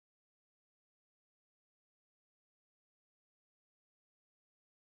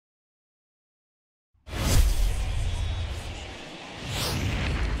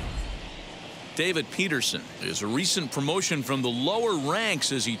David Peterson is a recent promotion from the lower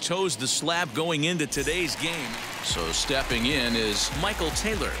ranks as he toes the slab going into today's game. So stepping in is Michael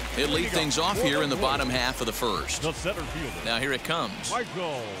Taylor. He'll lead things off here in the bottom half of the first. The center fielder. Now here it comes.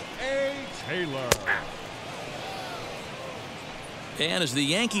 Michael A. Taylor. And as the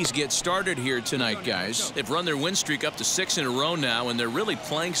Yankees get started here tonight, guys, they've run their win streak up to 6 in a row now, and they're really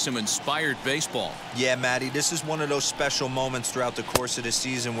playing some inspired baseball. Yeah, Matty, this is one of those special moments throughout the course of the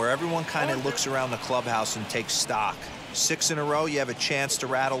season where everyone kind of looks around the clubhouse and takes stock. 6 in a row, you have a chance to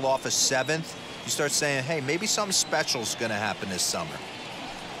rattle off a 7th. You start saying, hey, maybe something special is going to happen this summer.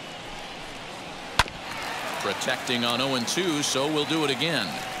 Protecting on 0-2, so we'll do it again.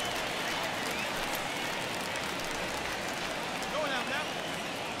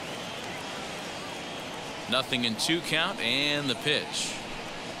 Nothing in 2 count, and the pitch.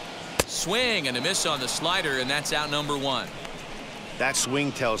 Swing and a miss on the slider, and that's out number 1. That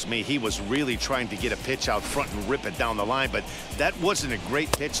swing tells me he was really trying to get a pitch out front and rip it down the line, but that wasn't a great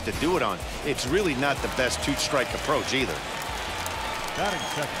pitch to do it on. It's really not the best 2-strike approach either.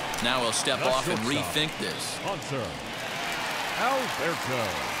 Now he'll step off and rethink this. Alberto.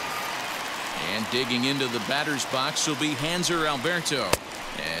 And digging into the batter's box will be Hanser Alberto.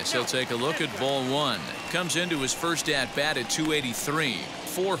 As he'll take a look at ball 1. Comes into his first at bat at 283.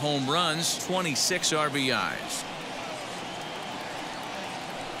 4 home runs, 26 RBIs.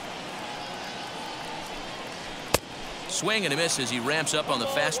 Swing and a miss as he ramps up on the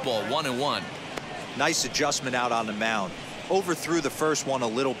fastball. 1-1. Nice adjustment out on the mound. Overthrew the first one a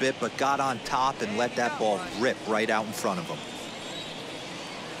little bit, but got on top and let that ball rip right out in front of him.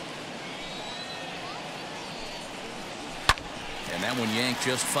 And that one yanked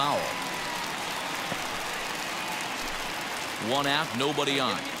just foul. 1 out, nobody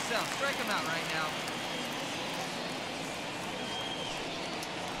on. Strike him out right now.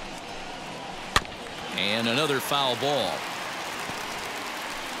 And another foul ball.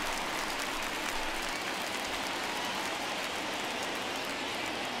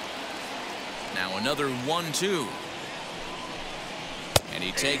 Now another 1-2. And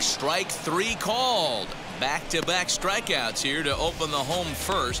he takes strike 3 called. Back-to-back strikeouts here to open the home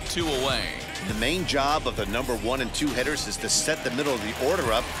first, 2 away. The main job of the number 1 and 2 hitters is to set the middle of the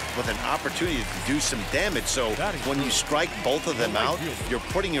order up with an opportunity to do some damage. So when you strike both of them out, you're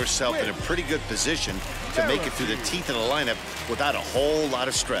putting yourself in a pretty good position to make it through the teeth of the lineup without a whole lot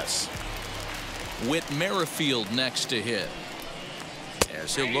of stress. Whit Merrifield next to hit.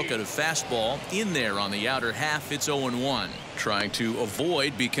 As he'll look at a fastball in there on the outer half. It's 0-1. Trying to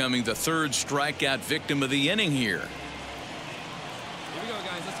avoid becoming the 3rd strikeout victim of the inning here. Here we go,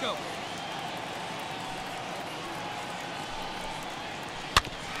 guys. Let's go.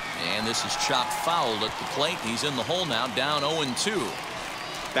 And this is chopped foul at the plate. He's in the hole now, down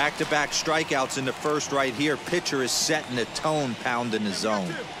 0-2. Back-to-back strikeouts in the first right here. Pitcher is setting the tone, pounding the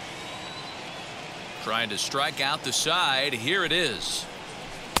zone. Trying to strike out the side. Here it is.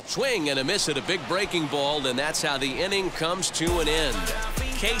 Swing and a miss at a big breaking ball, and that's how the inning comes to an end.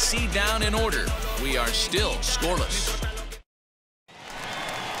 KC down in order. We are still scoreless.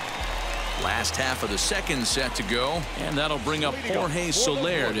 Last half of the second set to go, and that'll bring up Jorge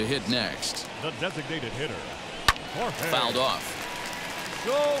Soler to hit next. The designated hitter. Jorge Fouled off.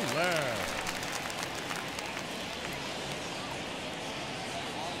 Soler.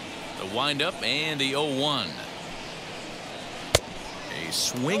 The windup and the 0-1. A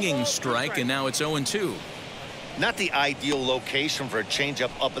swinging strike, and now it's 0-2. Not the ideal location for a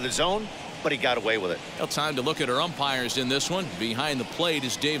changeup up in the zone, but he got away with it. Well, time to look at our umpires in this one. Behind the plate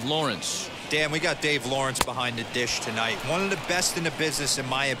is Dave Lawrence. Dan, we got Dave Lawrence behind the dish tonight. One of the best in the business, in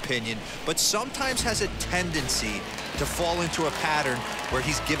my opinion, but sometimes has a tendency to fall into a pattern where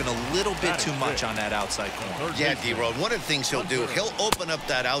he's given a little bit too much on that outside corner. Yeah, D-Road, one of the things he'll do, he'll open up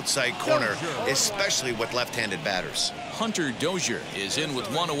that outside corner, especially with left-handed batters. Hunter Dozier is in with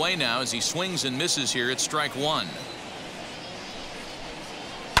 1 away now as he swings and misses here at strike 1.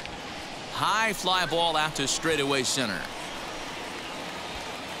 High fly ball out to straightaway center.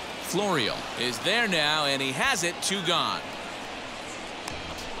 Florio is there now, and he has it. 2 gone.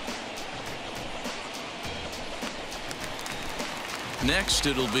 Next,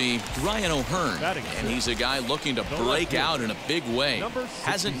 it'll be Ryan O'Hearn, and he's a guy looking to break out in a big way.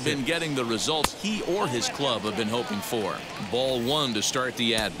 Hasn't been getting the results he or his club have been hoping for. Ball 1 to start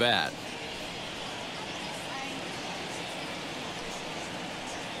the at-bat.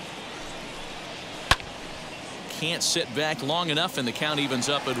 Can't sit back long enough, and the count evens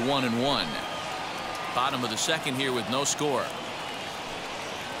up at 1-1. Bottom of the second here with no score.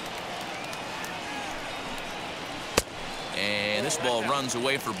 And this ball runs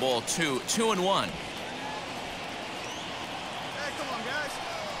away for ball 2. 2-1. Hey, come on, guys.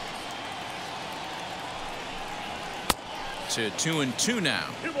 To 2-2 now.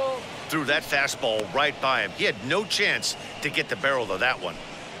 Threw that fastball right by him. He had no chance to get the barrel of that one.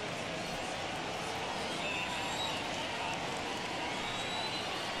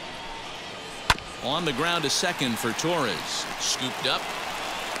 On the ground to second for Torres. Scooped up.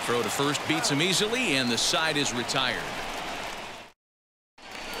 Throw to first beats him easily, and the side is retired.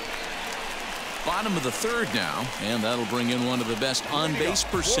 Bottom of the third now, and that'll bring in one of the best on-base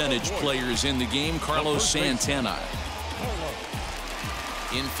percentage players in the game, Carlos Santana.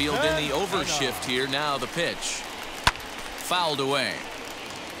 Infield in the overshift here. Now the pitch. Fouled away.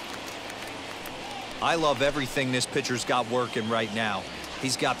 I love everything this pitcher's got working right now.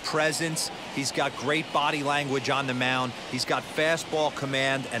 He's got presence. He's got great body language on the mound. He's got fastball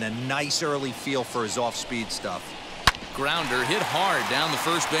command and a nice early feel for his off-speed stuff. Grounder hit hard down the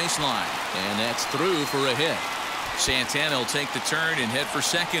first baseline, and that's through for a hit. Santana will take the turn and head for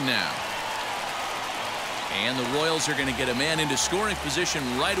second now. And the Royals are going to get a man into scoring position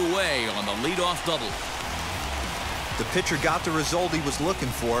right away on the leadoff double. The pitcher got the result he was looking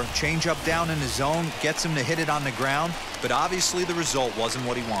for. Change up down in the zone, gets him to hit it on the ground, but obviously the result wasn't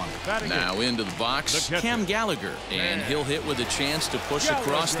what he wanted. Now into the box, Cam Gallagher, and he'll hit with a chance to push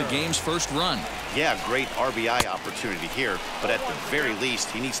across the game's first run. Yeah, great RBI opportunity here, but at the very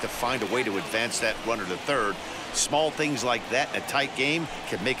least, he needs to find a way to advance that runner to third. Small things like that in a tight game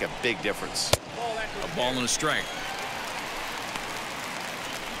can make a big difference. A ball and a strike.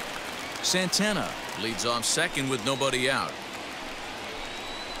 Santana leads off second with nobody out.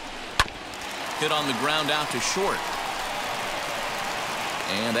 Hit on the ground out to short.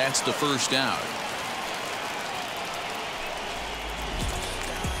 And that's the first out.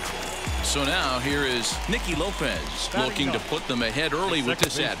 So now here is Nicky Lopez looking to put them ahead early with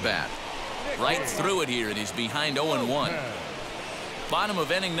this at-bat. Right through it here, and he's behind 0-1. Bottom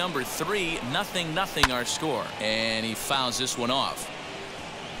of inning number 3, 0-0 our score. And he fouls this one off.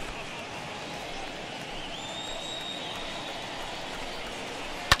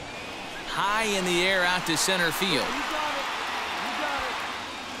 High in the air out to center field.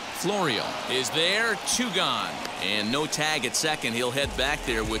 Florio is there, 2 gone. And no tag at second. He'll head back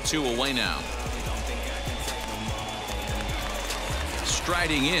there with 2 away now.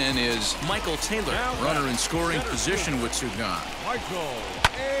 Striding in is Michael Taylor, runner in scoring position with 2 gone.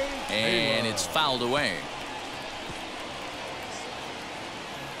 And it's fouled away.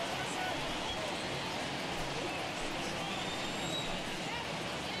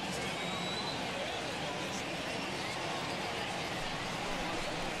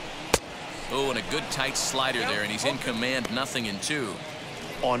 Oh, and a good tight slider there, and he's in command, 0-2.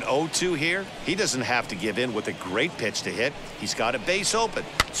 On 0-2 here, he doesn't have to give in with a great pitch to hit. He's got a base open,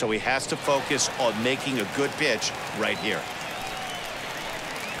 so he has to focus on making a good pitch right here.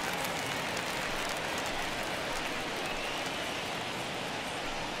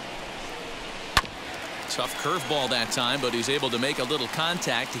 Tough curveball that time, but he's able to make a little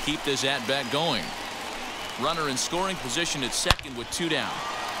contact to keep this at-bat going. Runner in scoring position at second with 2 down.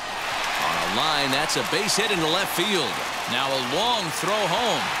 On a line, that's a base hit into left field. Now a long throw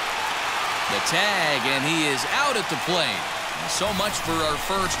home. The tag, and he is out at the plate. So much for our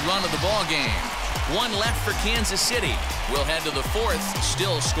first run of the ball game. 1 left for Kansas City. We'll head to the 4th,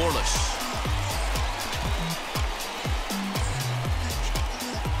 still scoreless.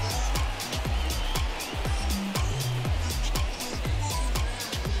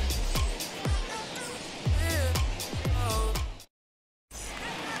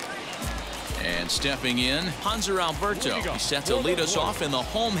 Stepping in, Hanser Alberto. He's set to lead us off in the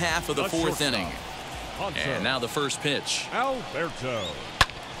home half of the 4th inning. And now the first pitch. Alberto.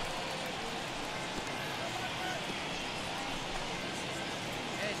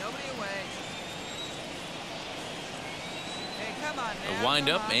 Hey, nobody away. Hey, come on, man. A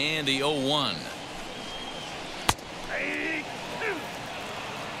windup and the 0-1.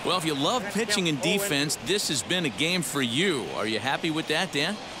 Well, if you love pitching and defense, this has been a game for you. Are you happy with that,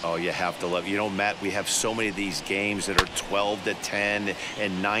 Dan? Oh, you have to love. You know, Matt, we have so many of these games that are 12-10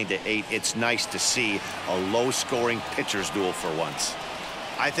 and 9-8. It's nice to see a low-scoring pitcher's duel for once.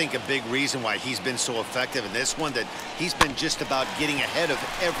 I think a big reason why he's been so effective in this one, that he's been just about getting ahead of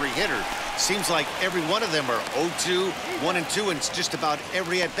every hitter. Seems like every one of them are 0-2, 1-2, and it's just about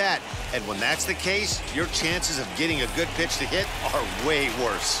every at-bat. And when that's the case, your chances of getting a good pitch to hit are way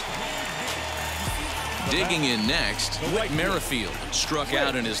worse. Digging in next, Whit Merrifield struck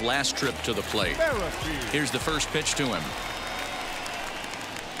out in his last trip to the plate. Here's the first pitch to him.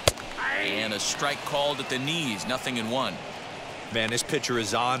 And a strike called at the knees, 0-1. Man, this pitcher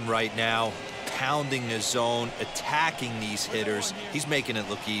is on right now, pounding the zone, attacking these hitters. He's making it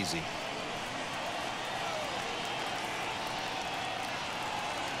look easy.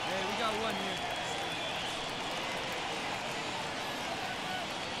 Hey, we got one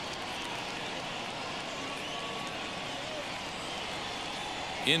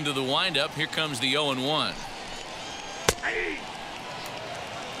here. Into the windup. Here comes the 0-1.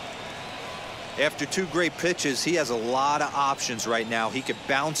 After two great pitches, he has a lot of options right now. He could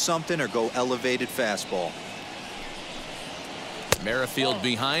bounce something or go elevated fastball. Merrifield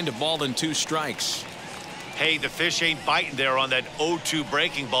behind, a ball and 2 strikes. Hey, the fish ain't biting there on that 0-2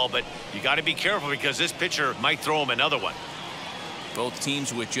 breaking ball, but you got to be careful because this pitcher might throw him another one. Both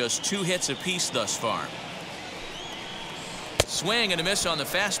teams with just 2 hits apiece thus far. Swing and a miss on the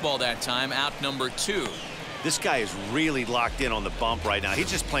fastball that time. Out number 2. This guy is really locked in on the bump right now. He's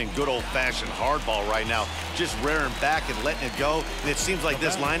just playing good old-fashioned hardball right now, just rearing back and letting it go. And it seems like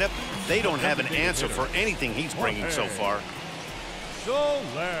this lineup, they don't have an answer for anything he's bringing so far.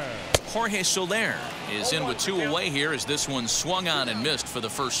 Soler. Jorge Soler is in with 2 away here as this one swung on and missed for the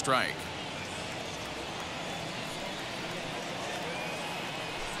first strike.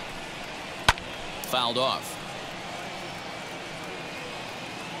 Fouled off.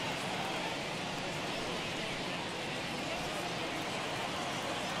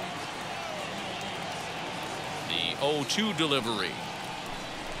 The 0-2 delivery.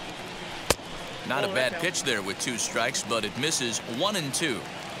 Not a bad pitch there with 2 strikes, but it misses 1 and 2.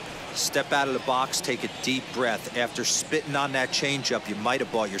 Step out of the box, take a deep breath. After spitting on that changeup, you might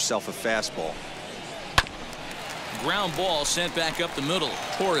have bought yourself a fastball. Ground ball sent back up the middle.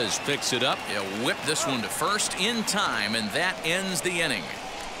 Torres picks it up. He'll whip this one to first in time, and that ends the inning.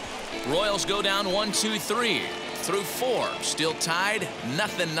 Royals go down 1-2-3 through 4. Still tied,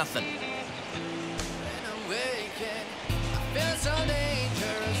 0-0.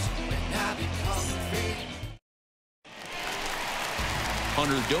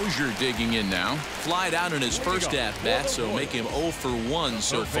 Hunter Dozier digging in now. Flied out in his first at-bat, so make him 0 for 1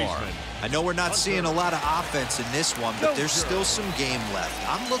 so far. I know we're not seeing a lot of offense in this one, but there's still some game left.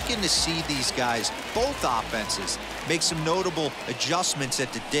 I'm looking to see these guys, both offenses, make some notable adjustments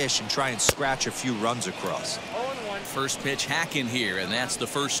at the dish and try and scratch a few runs across. First pitch hack in here, and that's the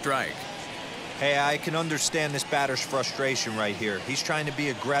first strike. Hey, I can understand this batter's frustration right here. He's trying to be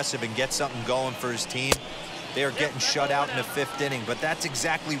aggressive and get something going for his team. They are getting shut out in the 5th inning, but that's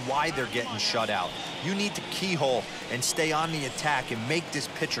exactly why they're getting shut out. You need to keyhole and stay on the attack and make this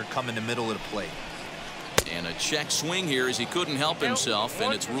pitcher come in the middle of the plate. And a check swing here as he couldn't help himself,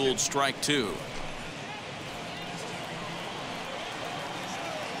 and it's ruled strike 2.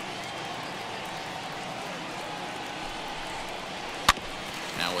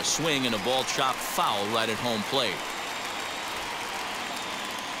 Now a swing and a ball chopped foul right at home plate.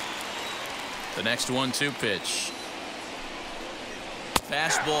 The next 1-2 pitch.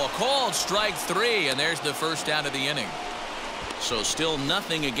 Fastball called, strike 3, and there's the first out of the inning. So still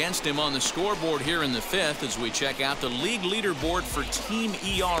nothing against him on the scoreboard here in the 5th as we check out the league leaderboard for team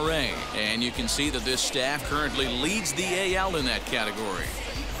ERA. And you can see that this staff currently leads the AL in that category.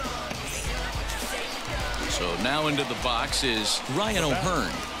 So now into the box is Ryan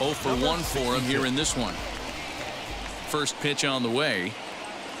O'Hearn. 0 for 1 for him here in this one. First pitch on the way.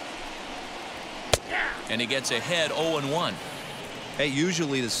 And he gets ahead 0-1. Hey,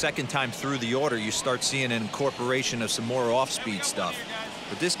 usually the second time through the order, you start seeing an incorporation of some more off-speed stuff.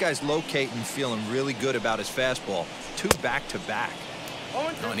 But this guy's locating, feeling really good about his fastball. 2 back-to-back.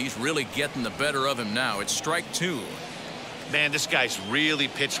 Oh, and he's really getting the better of him now. It's strike 2. Man, this guy's really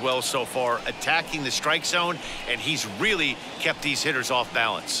pitched well so far, attacking the strike zone, and he's really kept these hitters off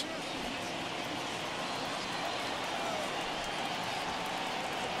balance.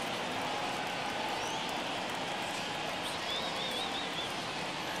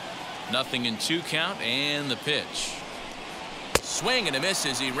 Nothing in 2 count, and the pitch. Swing and a miss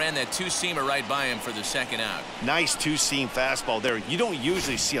as he ran that 2-seamer right by him for the second out. Nice 2-seam fastball there. You don't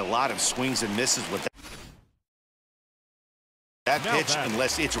usually see a lot of swings and misses with that pitch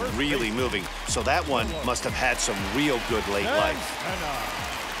unless it's really moving. So that one must have had some real good late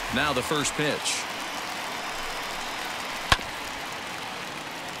life. Now the first pitch.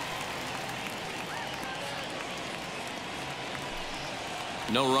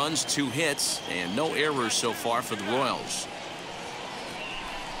 No runs, 2 hits, and no errors so far for the Royals.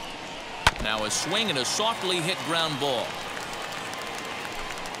 Now a swing and a softly hit ground ball.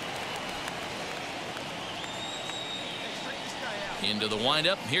 Into the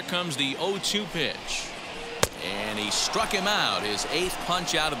windup. Here comes the 0-2 pitch. And he struck him out, his 8th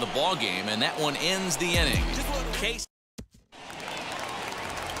punch out of the ball game, and that one ends the inning. Case.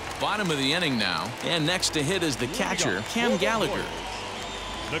 Bottom of the inning now. And next to hit is the catcher, Cam Gallagher.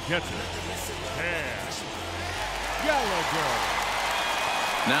 The catcher, Cam Gallagher.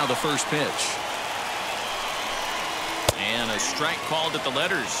 Now the first pitch. And a strike called at the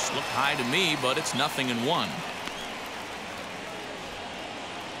letters. Looked high to me, but it's 0-1.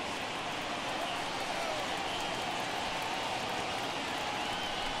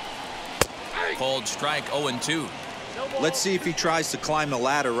 Called strike 0-2. Let's see if he tries to climb the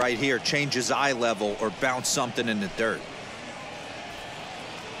ladder right here, change his eye level, or bounce something in the dirt.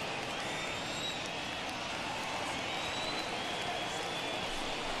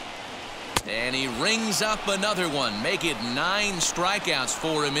 And he rings up another one. Make it 9 strikeouts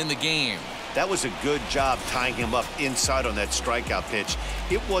for him in the game. That was a good job tying him up inside on that strikeout pitch.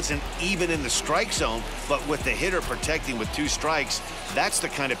 It wasn't even in the strike zone, but with the hitter protecting with 2 strikes, that's the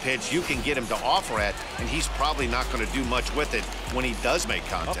kind of pitch you can get him to offer at, and he's probably not going to do much with it when he does make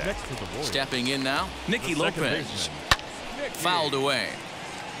Up contact. next to the Warriors, Stepping in now, Nicky the second Lopez. baseman, Fouled away.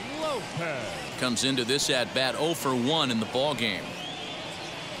 Lopez. Comes into this at bat 0 for 1 in the ball game.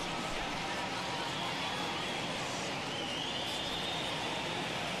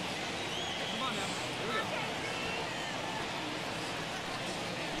 Come on now. Here we go.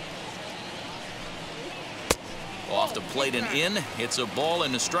 Off the plate and in. It's a ball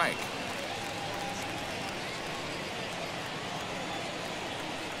and a strike.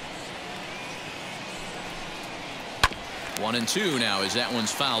 One and 2 now as that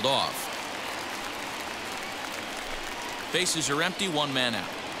one's fouled off. Bases are empty, 1 man out.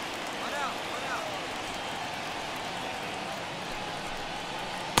 One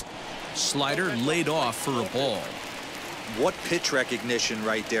out. Slider laid off for a ball. What pitch recognition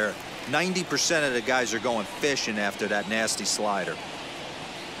right there. 90% of the guys are going fishing after that nasty slider.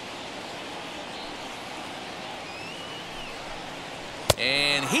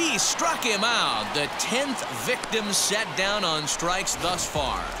 And he struck him out. The 10th victim set down on strikes thus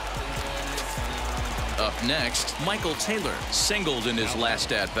far. Up next, Michael Taylor singled in his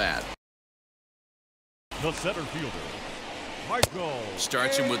last at bat. The center fielder, Michael.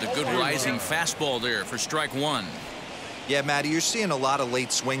 Starts him with a good rising fastball there for strike 1. Yeah, Matty, you're seeing a lot of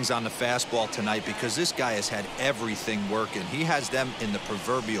late swings on the fastball tonight because this guy has had everything working. He has them in the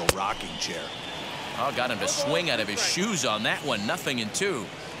proverbial rocking chair. Oh, got him to swing out of his shoes on that one. 0-2.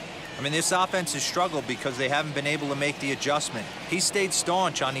 I mean, this offense has struggled because they haven't been able to make the adjustment. He stayed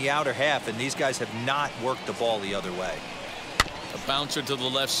staunch on the outer half, and these guys have not worked the ball the other way. A bouncer to the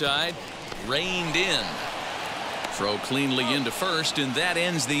left side. Reined in. Throw cleanly into first, and that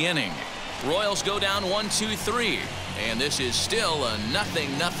ends the inning. Royals go down 1-2-3, and this is still a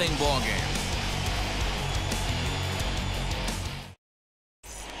 0-0 ball game.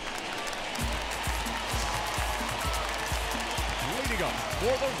 Leading up for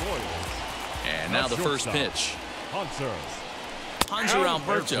the Royals. And now the first pitch. Hanser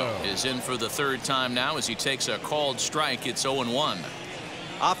Alberto is in for the 3rd time now as he takes a called strike. It's 0-1.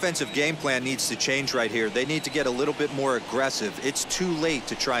 Offensive game plan needs to change right here. They need to get a little bit more aggressive. It's too late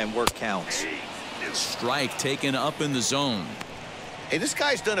to try and work counts. Strike taken up in the zone. Hey, this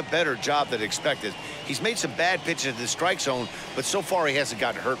guy's done a better job than expected. He's made some bad pitches in the strike zone, but so far he hasn't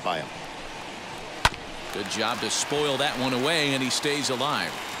gotten hurt by him. Good job to spoil that one away, and he stays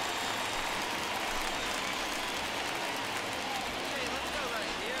alive. Hey, let's go right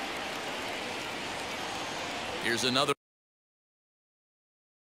here. Here's another.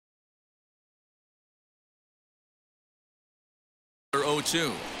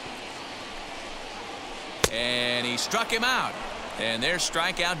 -0-2. And he struck him out. And there's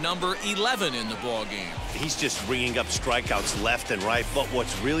strikeout number 11 in the ball game. He's just ringing up strikeouts left and right, but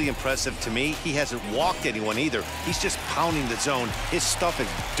what's really impressive to me, he hasn't walked anyone either. He's just pounding the zone. His stuff is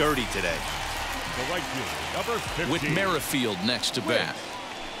dirty today. The right fielder, number 15. With Merrifield next to bat.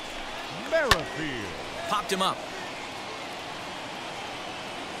 Merrifield. Popped him up.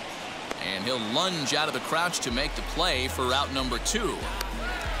 And he'll lunge out of the crouch to make the play for out number 2.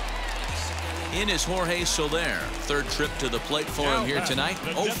 In is Jorge Soler. 3rd trip to the plate for him here tonight.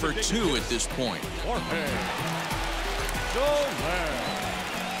 0 for 2 at this point. Jorge Soler.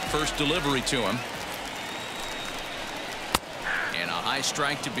 First delivery to him. And a high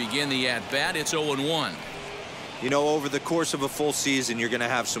strike to begin the at-bat. It's 0-1. You know, over the course of a full season, you're going to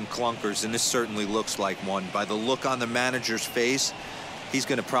have some clunkers, and this certainly looks like one. By the look on the manager's face, he's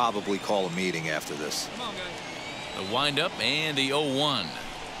going to probably call a meeting after this. Come on, guys. The windup and the 0-1.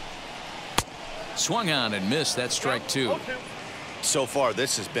 Swung on and missed. That strike 2. So far,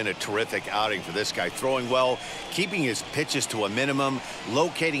 this has been a terrific outing for this guy. Throwing well, keeping his pitches to a minimum,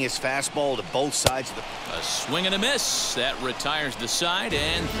 locating his fastball to both sides of the... A swing and a miss. That retires the side,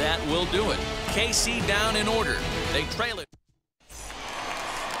 and that will do it. KC down in order. They trail it.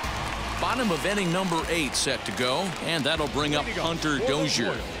 Bottom of inning number 8 set to go, and that'll bring up Hunter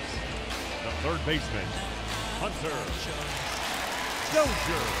Dozier. The third baseman, Hunter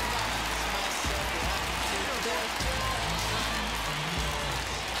Dozier.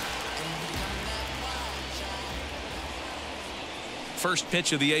 First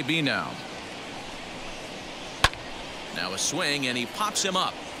pitch of the AB now. Now a swing, and he pops him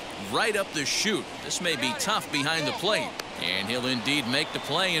up. Right up the chute. This may be tough behind the plate. And he'll indeed make the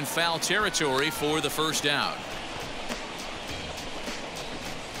play in foul territory for the first out.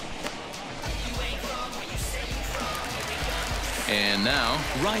 And now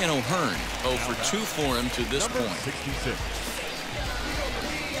Ryan O'Hearn. 0 for 2 for him to this point. 66.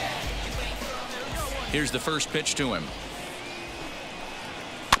 Here's the first pitch to him.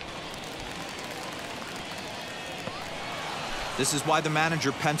 This is why the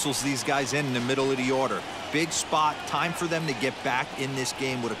manager pencils these guys in the middle of the order. Big spot, time for them to get back in this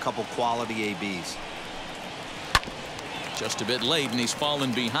game with a couple quality ABs. Just a bit late, and he's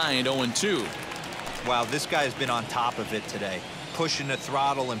fallen behind 0-2. Wow, this guy has been on top of it today, pushing the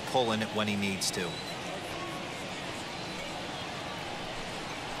throttle and pulling it when he needs to.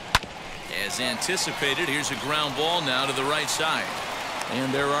 As anticipated, here's a ground ball now to the right side.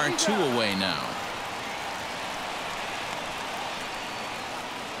 And there are 2 away now.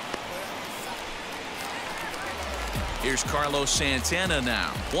 Here's Carlos Santana now.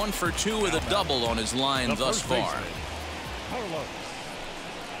 1 for 2 with a double on his line thus far.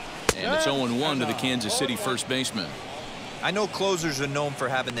 And it's 0-1 to the Kansas City first baseman. I know closers are known for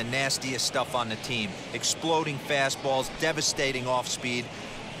having the nastiest stuff on the team. Exploding fastballs, devastating off speed.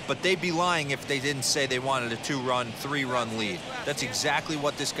 But they'd be lying if they didn't say they wanted a 2-run, 3-run lead. That's exactly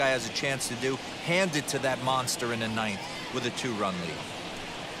what this guy has a chance to do. Hand it to that monster in the 9th with a 2-run lead.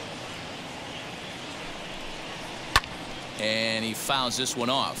 And he fouls this one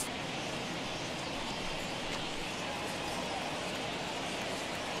off.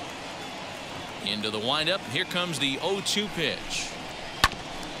 Into the windup. Here comes the 0-2 pitch.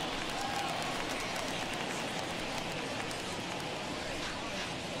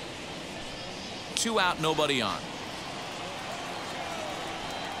 Two out, nobody on.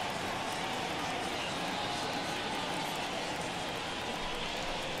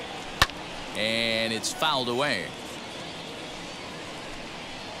 And it's fouled away.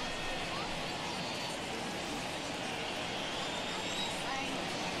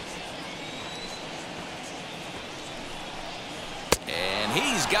 And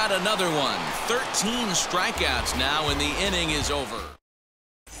he's got another one. 13 strikeouts now, and the inning is over.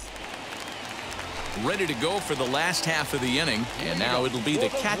 Ready to go for the last half of the inning, and now it'll be the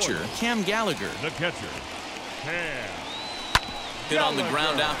catcher, Cam Gallagher. The catcher, Cam. Hit on the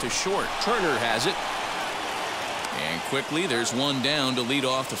ground out to short. Turner has it. And quickly, there's one down to lead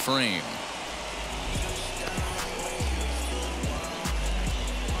off the frame.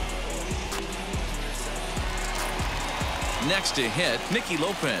 Next to hit, Nicky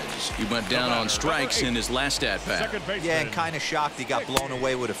Lopez. He went down on strikes in his last at-bat. Yeah, and kind of shocked he got blown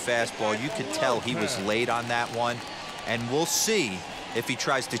away with a fastball. You could tell he was late on that one. And we'll see if he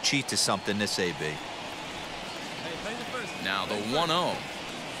tries to cheat to something this AB. Now the 1-0.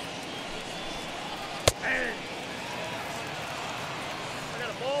 I got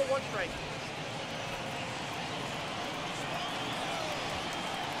a ball, 1 strike.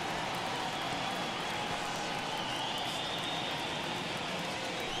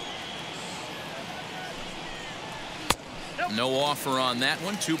 No offer on that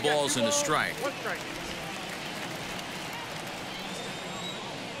one. 2 balls and a strike. 1 strike.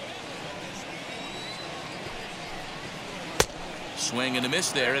 Swing and a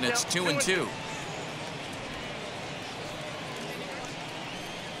miss there, and it's 2-2. Hey,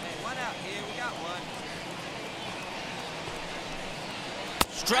 1 out here. We got 1.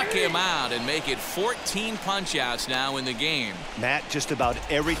 Struck him out and make it 14 punch-outs now in the game. Matt, just about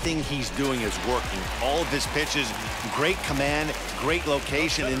everything he's doing is working. All of his pitches, great command, great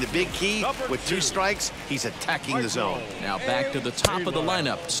location, and the big key, with 2 strikes, he's attacking the zone. Now back to the top of the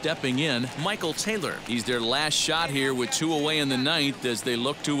lineup. Stepping in, Michael Taylor. He's their last shot here with 2 away in the 9th as they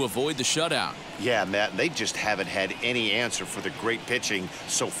look to avoid the shutout. Yeah, Matt, they just haven't had any answer for the great pitching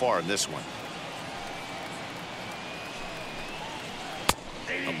so far in this one.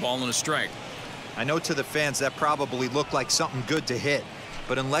 A ball and a strike. I know to the fans that probably looked like something good to hit.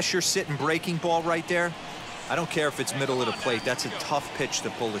 But unless you're sitting breaking ball right there, I don't care if it's middle of the plate. That's a tough pitch to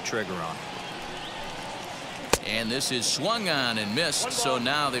pull the trigger on. And this is swung on and missed, so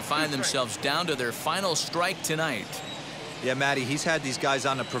now they find themselves down to their final strike tonight. Yeah, Matty, he's had these guys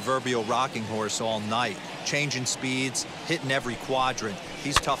on the proverbial rocking horse all night, changing speeds, hitting every quadrant.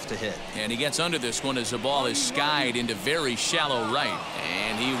 He's tough to hit. And he gets under this one as the ball is skied into very shallow right.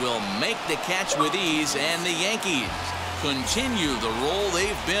 And he will make the catch with ease, and the Yankees continue the roll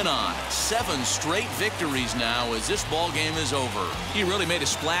they've been on. 7 straight victories now as this ball game is over. He really made a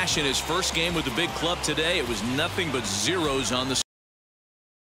splash in his first game with the big club today. It was nothing but zeros on the